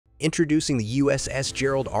Introducing the USS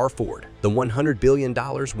Gerald R. Ford, the $100 billion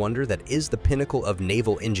wonder that is the pinnacle of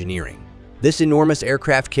naval engineering. This enormous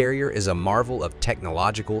aircraft carrier is a marvel of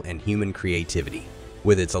technological and human creativity.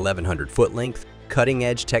 With its 1,100-foot length,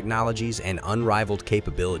 cutting-edge technologies, and unrivaled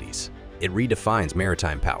capabilities, it redefines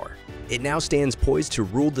maritime power. It now stands poised to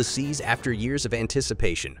rule the seas after years of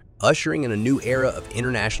anticipation, ushering in a new era of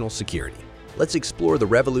international security. Let's explore the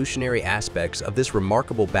revolutionary aspects of this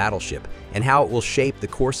remarkable battleship and how it will shape the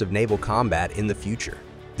course of naval combat in the future.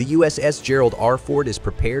 The USS Gerald R. Ford is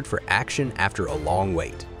prepared for action after a long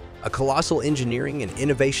wait. A colossal engineering and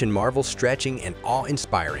innovation marvel stretching and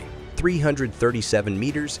awe-inspiring 337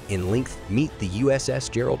 meters in length meet the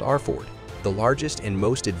USS Gerald R. Ford, the largest and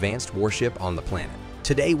most advanced warship on the planet.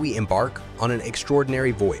 Today we embark on an extraordinary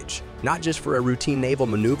voyage, not just for a routine naval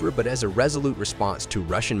maneuver, but as a resolute response to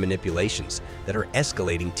Russian manipulations that are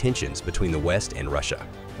escalating tensions between the West and Russia.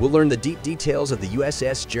 We'll learn the deep details of the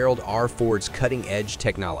USS Gerald R. Ford's cutting-edge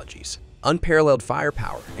technologies, unparalleled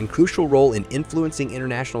firepower, and crucial role in influencing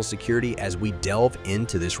international security as we delve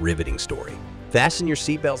into this riveting story. Fasten your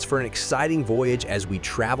seatbelts for an exciting voyage as we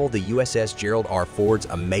travel the USS Gerald R. Ford's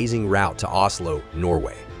amazing route to Oslo,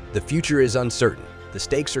 Norway. The future is uncertain, the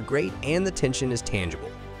stakes are great, and the tension is tangible.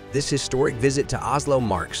 This historic visit to Oslo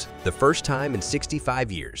marks the first time in 65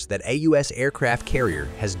 years that a U.S. aircraft carrier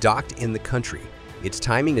has docked in the country. Its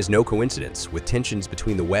timing is no coincidence, with tensions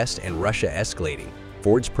between the West and Russia escalating.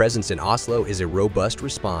 Ford's presence in Oslo is a robust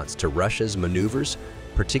response to Russia's maneuvers,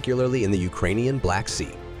 particularly in the Ukrainian Black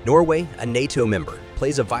Sea. Norway, a NATO member,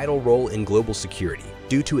 plays a vital role in global security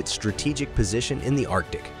due to its strategic position in the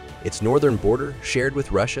Arctic. Its northern border, shared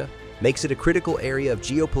with Russia, makes it a critical area of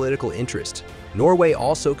geopolitical interest. Norway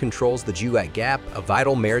also controls the Juat Gap, a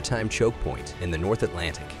vital maritime choke point in the North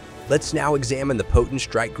Atlantic. Let's now examine the potent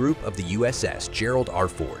strike group of the USS Gerald R.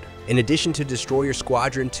 Ford. In addition to Destroyer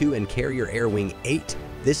Squadron 2 and Carrier Air Wing 8,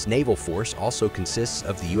 this naval force also consists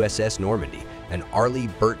of the USS Normandy, an Arleigh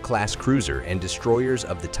Burke-class cruiser, and destroyers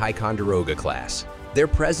of the Ticonderoga class. Their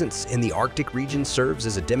presence in the Arctic region serves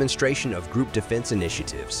as a demonstration of group defense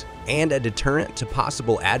initiatives and a deterrent to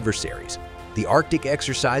possible adversaries. The Arctic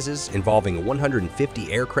exercises, involving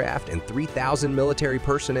 150 aircraft and 3,000 military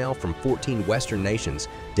personnel from 14 Western nations,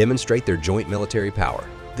 demonstrate their joint military power.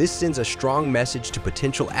 This sends a strong message to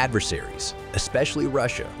potential adversaries, especially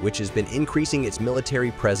Russia, which has been increasing its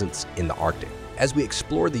military presence in the Arctic. As we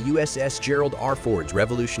explore the USS Gerald R. Ford's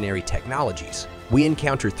revolutionary technologies, we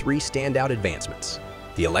encounter three standout advancements: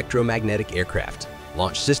 the electromagnetic aircraft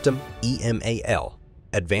launch system, EMAL,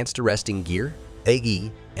 advanced arresting gear,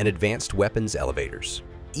 AE, and advanced weapons elevators.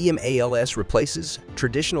 EMALS replaces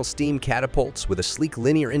traditional steam catapults with a sleek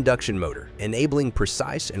linear induction motor, enabling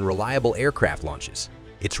precise and reliable aircraft launches.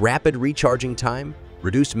 Its rapid recharging time,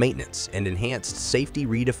 reduced maintenance, and enhanced safety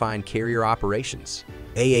redefine carrier operations.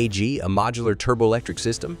 AAG, a modular turboelectric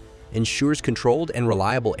system, ensures controlled and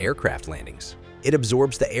reliable aircraft landings. It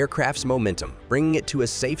absorbs the aircraft's momentum, bringing it to a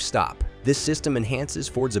safe stop. This system enhances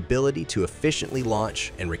Ford's ability to efficiently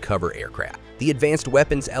launch and recover aircraft. The advanced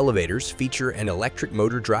weapons elevators feature an electric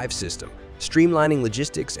motor drive system, streamlining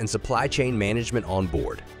logistics and supply chain management on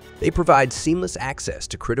board. They provide seamless access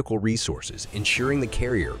to critical resources, ensuring the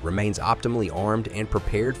carrier remains optimally armed and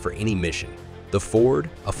prepared for any mission. The Ford,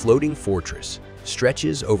 a floating fortress,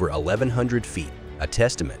 stretches over 1,100 feet, a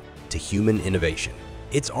testament to human innovation.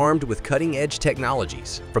 It's armed with cutting-edge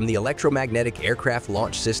technologies, from the electromagnetic aircraft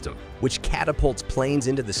launch system, which catapults planes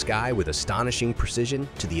into the sky with astonishing precision,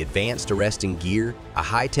 to the advanced arresting gear, a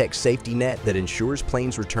high-tech safety net that ensures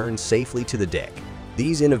planes return safely to the deck.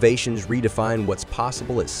 These innovations redefine what's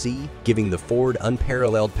possible at sea, giving the Ford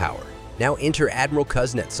unparalleled power. Now enter Admiral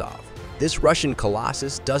Kuznetsov. This Russian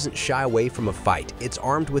colossus doesn't shy away from a fight. It's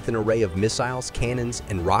armed with an array of missiles, cannons,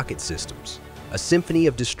 and rocket systems, a symphony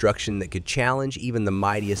of destruction that could challenge even the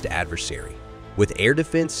mightiest adversary. With air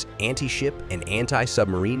defense, anti-ship, and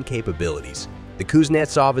anti-submarine capabilities, the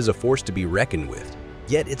Kuznetsov is a force to be reckoned with.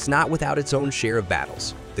 Yet it's not without its own share of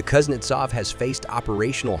battles. The Kuznetsov has faced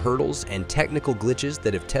operational hurdles and technical glitches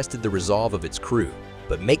that have tested the resolve of its crew.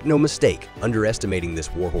 But make no mistake, underestimating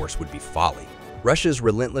this warhorse would be folly. Russia's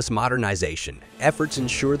relentless modernization efforts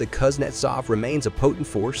ensure the Kuznetsov remains a potent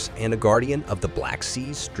force and a guardian of the Black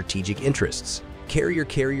Sea's strategic interests.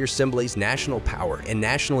 Carrier symbolizes national power and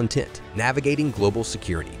national intent, navigating global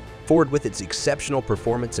security. Ford, with its exceptional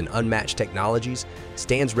performance and unmatched technologies,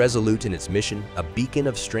 stands resolute in its mission, a beacon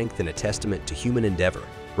of strength and a testament to human endeavor,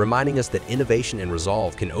 reminding us that innovation and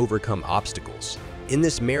resolve can overcome obstacles. In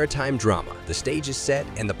this maritime drama, the stage is set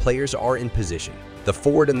and the players are in position. The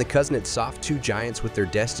Ford and the Kuznetsov, two giants with their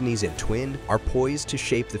destinies entwined, are poised to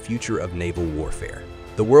shape the future of naval warfare.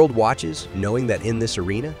 The world watches, knowing that in this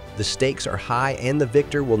arena, the stakes are high and the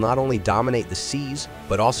victor will not only dominate the seas,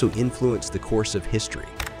 but also influence the course of history.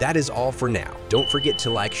 That is all for now. Don't forget to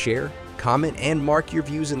like, share, comment, and mark your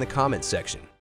views in the comment section.